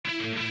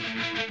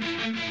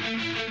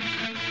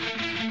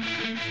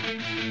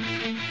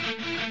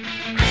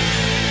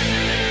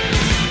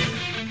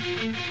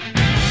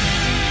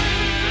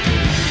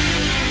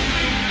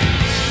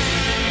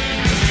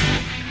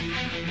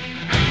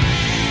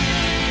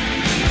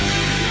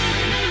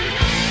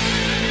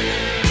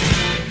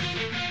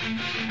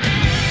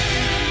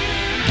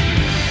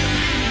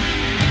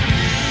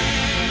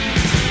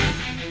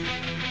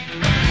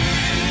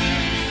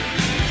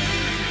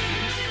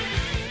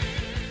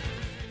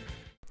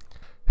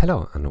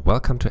Hello and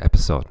welcome to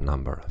episode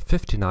number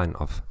 59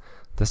 of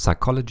The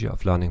Psychology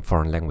of Learning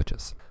Foreign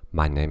Languages.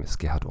 My name is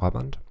Gerhard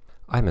Orband.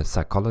 I'm a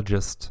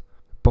psychologist,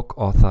 book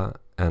author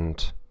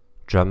and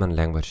German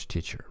language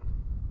teacher.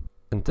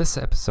 In this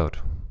episode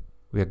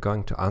we are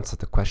going to answer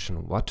the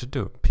question what to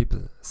do.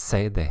 People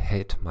say they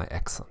hate my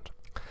accent.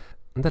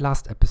 In the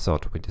last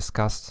episode we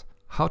discussed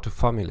how to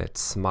formulate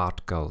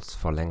SMART goals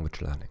for language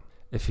learning.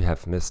 If you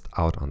have missed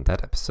out on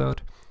that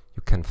episode,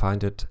 you can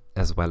find it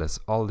as well as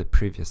all the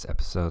previous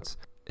episodes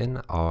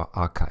in our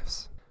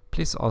archives.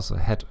 Please also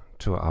head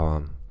to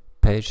our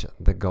page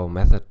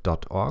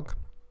thegomethod.org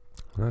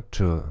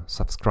to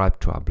subscribe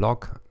to our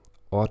blog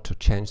or to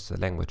change the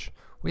language.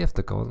 We have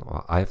the goal,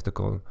 or I have the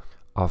goal,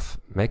 of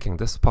making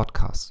this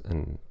podcast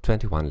in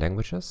 21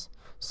 languages.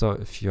 So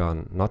if you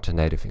are not a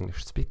native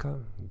English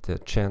speaker, the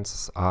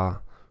chances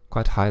are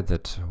quite high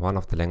that one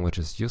of the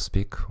languages you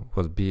speak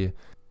will be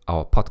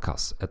our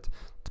podcast. At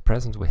the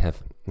present we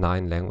have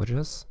 9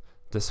 languages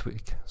this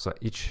week, so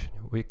each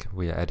week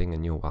we are adding a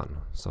new one.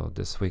 So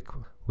this week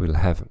we'll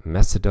have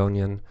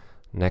Macedonian,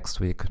 next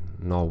week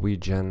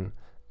Norwegian,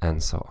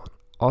 and so on.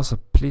 Also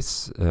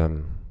please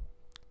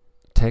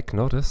take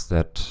notice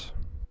that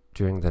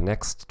during the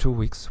next 2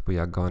 weeks we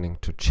are going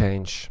to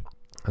change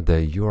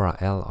the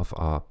URL of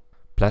our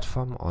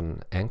platform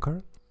on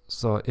Anchor.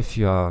 So if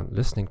you are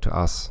listening to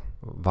us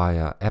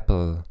via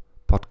Apple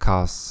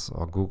Podcasts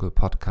or Google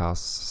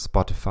Podcasts,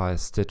 Spotify,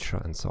 Stitcher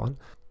and so on,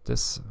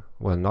 this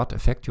will not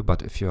affect you.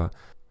 But if you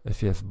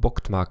have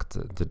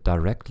bookmarked the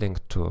direct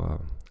link to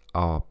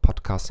our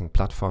podcasting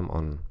platform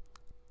on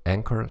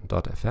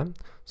anchor.fm,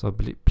 so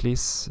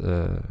please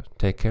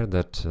take care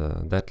that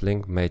that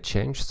link may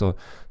change. So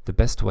the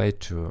best way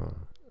to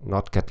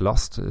not get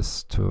lost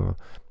is to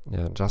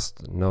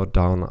just note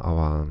down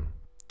our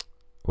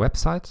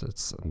website.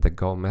 It's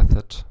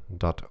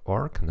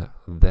thegomethod.org,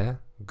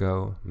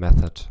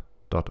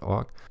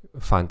 thegomethod.org.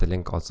 Find the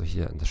link also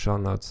here in the show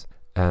notes.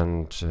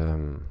 And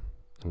in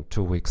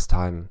 2 weeks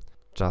time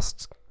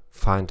just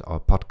find our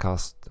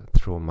podcast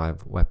through my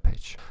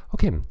webpage.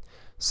 Okay,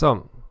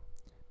 so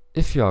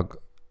if you are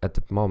at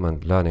the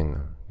moment learning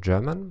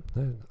German,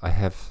 I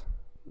have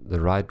the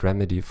right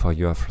remedy for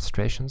your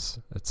frustrations.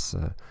 It's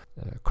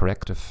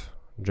corrective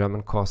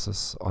German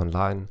courses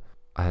online.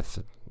 I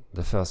have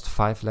the first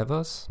 5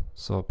 levels,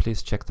 so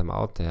please check them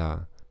out. They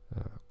are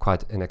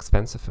quite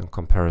inexpensive in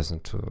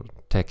comparison to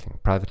taking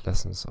private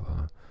lessons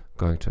or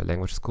going to a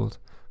language school.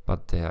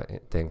 But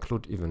they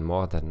include even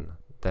more than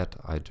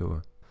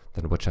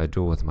which I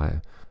do with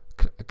my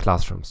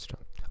classroom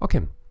students.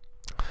 Okay,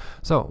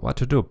 so what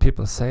to do?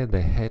 People say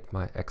they hate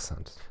my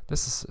accent.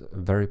 This is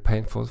very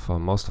painful for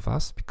most of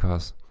us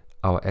because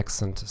our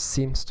accent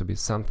seems to be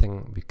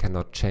something we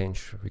cannot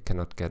change, we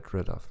cannot get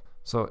rid of.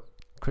 So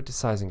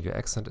criticizing your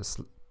accent is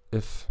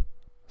if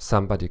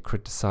somebody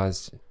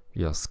criticized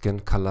your skin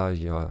color,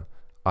 your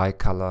eye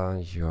color,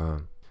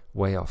 your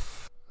way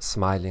of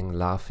smiling,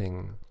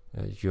 laughing,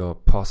 your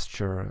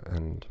posture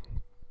and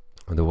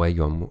the way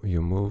you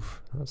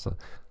move. So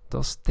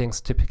those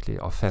things typically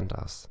offend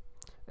us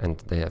and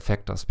they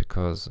affect us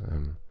because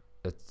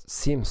it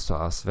seems to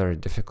us very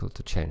difficult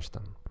to change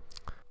them.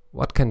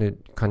 What can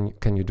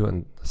you do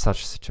in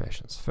such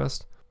situations?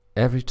 First,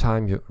 every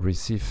time you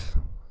receive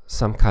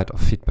some kind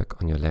of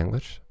feedback on your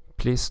language,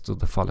 please do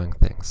the following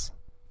things.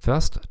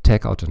 First,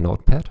 take out a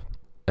notepad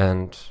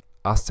and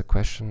ask the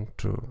question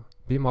to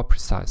be more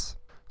precise.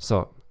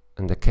 So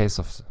in the case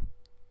of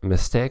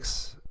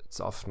mistakes, it's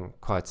often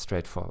quite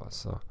straightforward.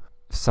 So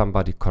if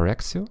somebody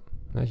corrects you,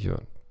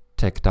 you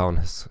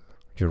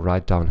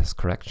write down his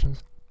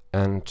corrections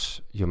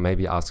and you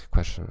maybe ask a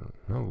question,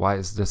 why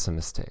is this a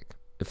mistake?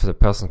 If the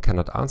person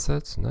cannot answer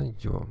it,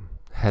 you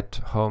head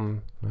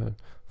home,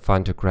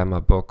 find a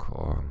grammar book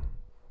or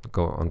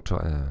go onto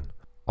an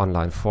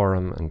online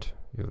forum and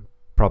you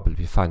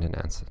probably find an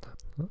answer.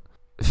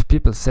 If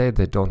people say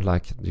they don't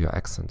like your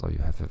accent or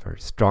you have a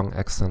very strong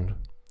accent,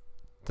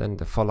 then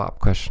the follow-up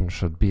question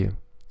should be,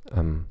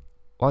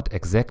 what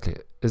exactly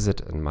is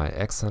it in my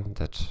accent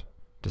that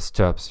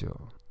disturbs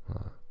you?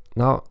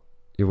 Now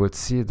you will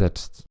see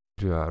that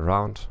you are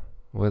around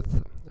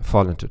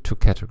fall into 2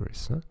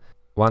 categories.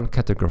 One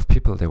category of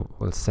people, they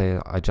will say,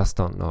 I just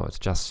don't know, it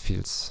just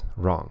feels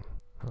wrong.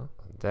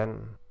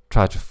 Then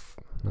try to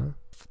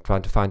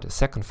find a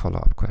second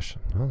follow-up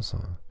question.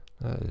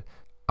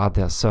 Are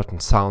there certain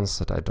sounds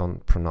that I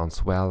don't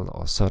pronounce well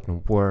or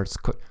certain words?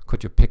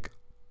 Could you pick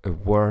a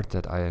word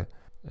that I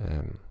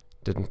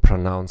didn't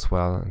pronounce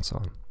well and so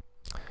on?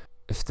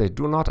 If they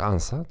do not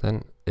answer,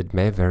 then it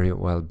may very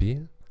well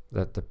be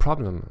that the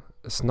problem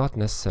is not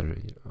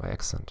necessarily your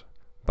accent,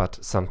 but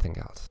something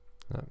else.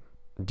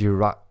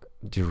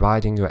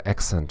 Deriding your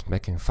accent,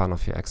 making fun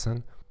of your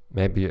accent,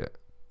 may be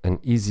an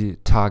easy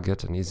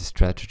target, an easy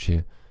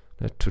strategy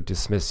to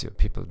dismiss you.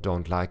 People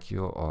don't like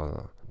you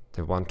or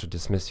they want to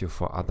dismiss you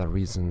for other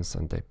reasons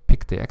and they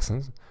pick the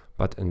accent,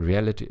 but in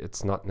reality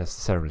it's not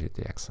necessarily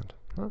the accent.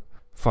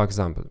 For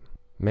example,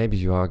 maybe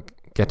you are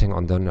getting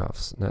on their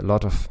nerves. A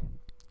lot of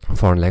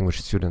foreign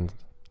language students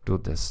do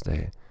this.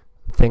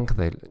 think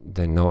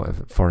they know a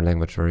foreign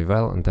language very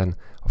well, and then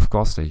of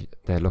course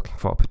they're looking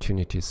for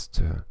opportunities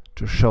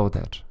to show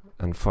that.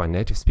 And for a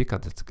native speaker,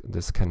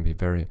 this can be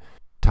very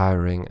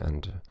tiring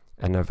and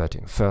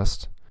enervating.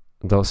 First,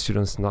 those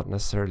students not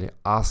necessarily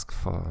ask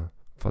for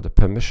the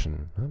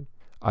permission.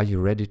 Are you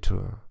ready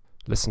to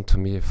listen to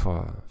me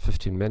for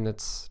 15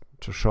 minutes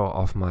to show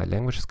off my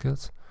language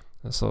skills?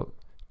 So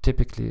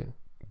typically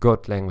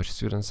good language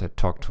students, they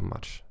talk too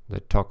much. They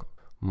talk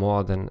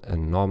more than a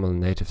normal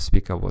native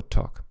speaker would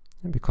talk,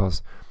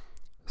 because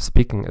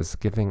speaking is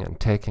giving and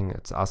taking,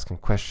 it's asking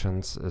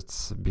questions,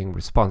 it's being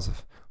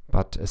responsive.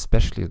 But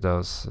especially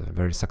those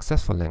very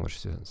successful language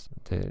students,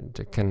 they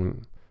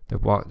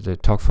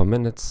talk for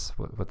minutes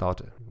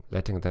without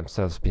letting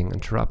themselves being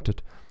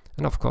interrupted,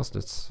 and of course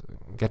it's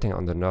getting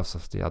on the nerves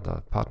of the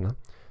other partner.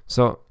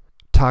 So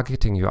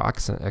targeting your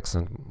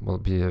accent will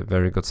be a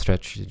very good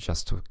strategy,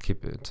 just to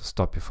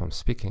stop you from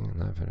speaking,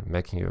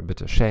 making you a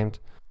bit ashamed,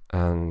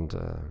 and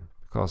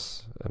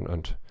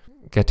and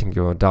getting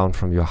you down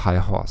from your high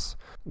horse.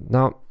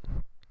 Now,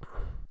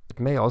 it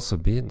may also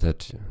be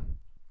that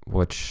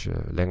what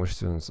language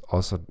students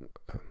also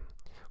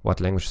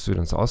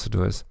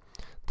do is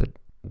that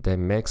they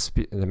may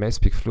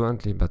speak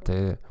fluently, but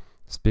they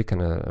speak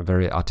in a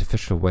very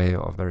artificial way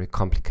or very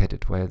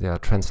complicated way. They are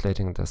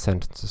translating the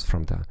sentences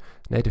from their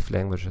native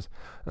languages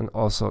and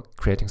also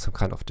creating some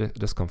kind of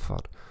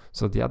discomfort.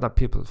 So the other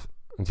people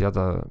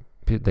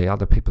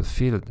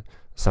feel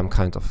some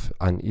kind of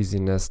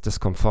uneasiness,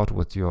 discomfort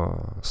with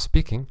your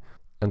speaking,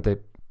 and they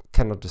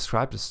cannot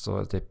describe this,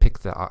 so they pick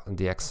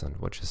the accent,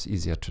 which is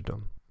easier to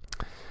do.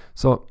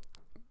 So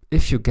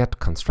if you get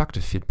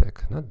constructive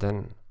feedback,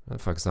 then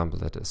for example,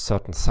 that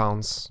certain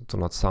sounds do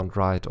not sound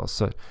right, or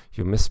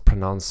you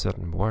mispronounce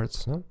certain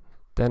words,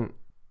 then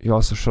you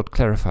also should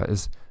clarify,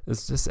 does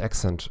this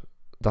accent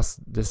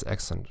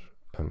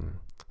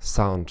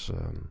sound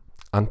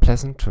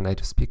unpleasant to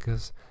native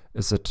speakers?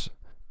 Is it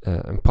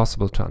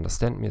impossible to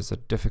understand me? Is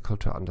it difficult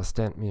to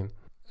understand me?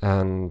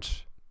 And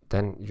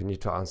then you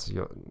need to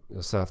answer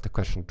yourself the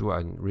question, do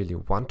I really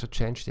want to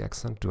change the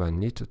accent? Do I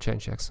need to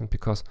change the accent?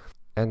 Because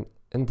in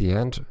the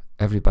end,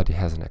 everybody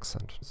has an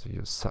accent. So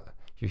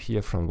you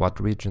hear from what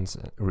regions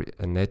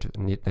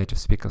native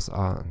speakers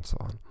are, and so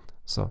on.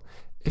 So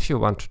if you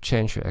want to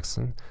change your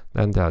accent,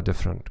 then there are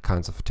different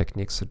kinds of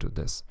techniques to do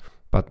this.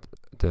 But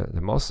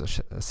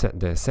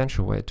the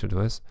essential way to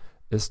do this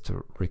is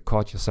to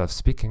record yourself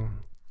speaking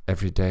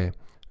every day,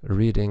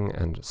 reading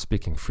and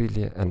speaking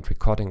freely, and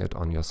recording it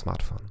on your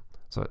smartphone.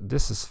 So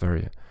this is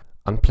very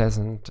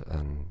unpleasant,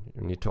 and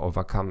you need to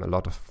overcome a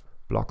lot of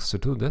blocks to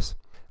do this.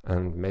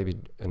 And maybe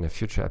in a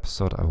future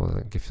episode I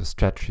will give you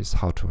strategies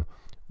how to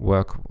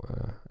work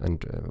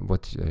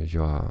with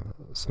your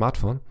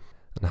smartphone,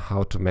 and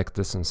how to make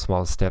this in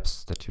small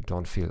steps that you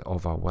don't feel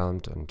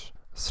overwhelmed and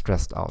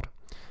stressed out.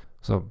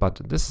 So, but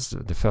this is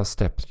the first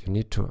step. You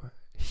need to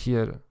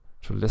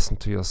listen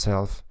to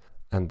yourself,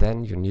 and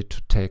then you need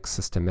to take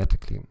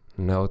systematically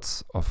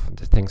notes of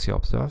the things you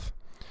observe,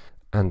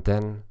 and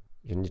then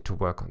you need to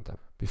work on them.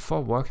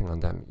 Before working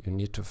on them, you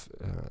need to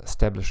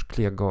establish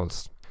clear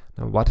goals.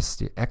 Now, what is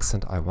the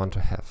accent I want to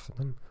have?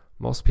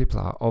 Most people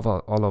are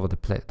all over the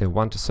place. They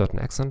want a certain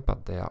accent,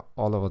 but they are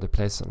all over the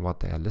place in what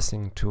they are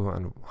listening to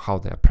and how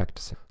they are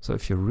practicing. So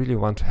if you really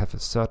want to have a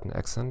certain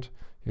accent,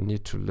 you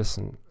need to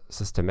listen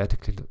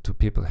systematically to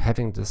people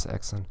having this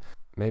accent,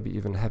 maybe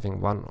even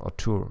having 1 or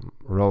 2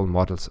 role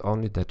models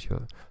only that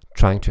you're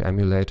trying to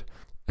emulate,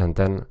 and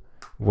then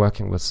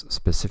working with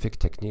specific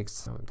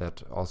techniques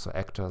that also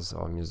actors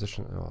or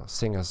musicians or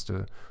singers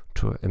do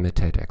to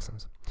imitate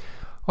accents.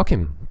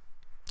 Okay,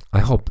 I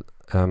hope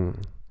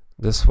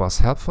this was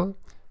helpful.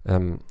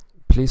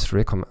 Please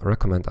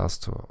recommend us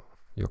to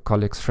your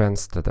colleagues,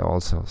 friends that are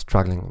also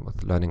struggling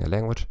with learning a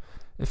language.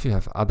 If you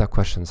have other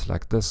questions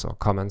like this or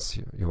comments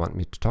you want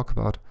me to talk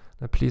about,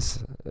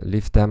 please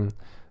leave them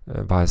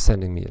by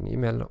sending me an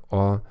email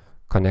or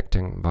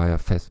connecting via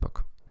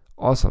Facebook.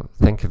 Also,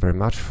 thank you very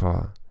much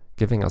for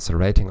giving us a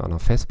rating on our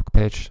Facebook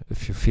page.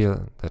 If you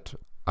feel that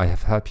I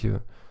have helped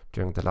you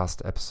during the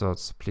last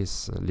episodes,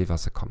 please leave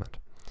us a comment.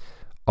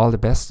 All the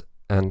best,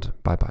 and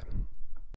bye-bye.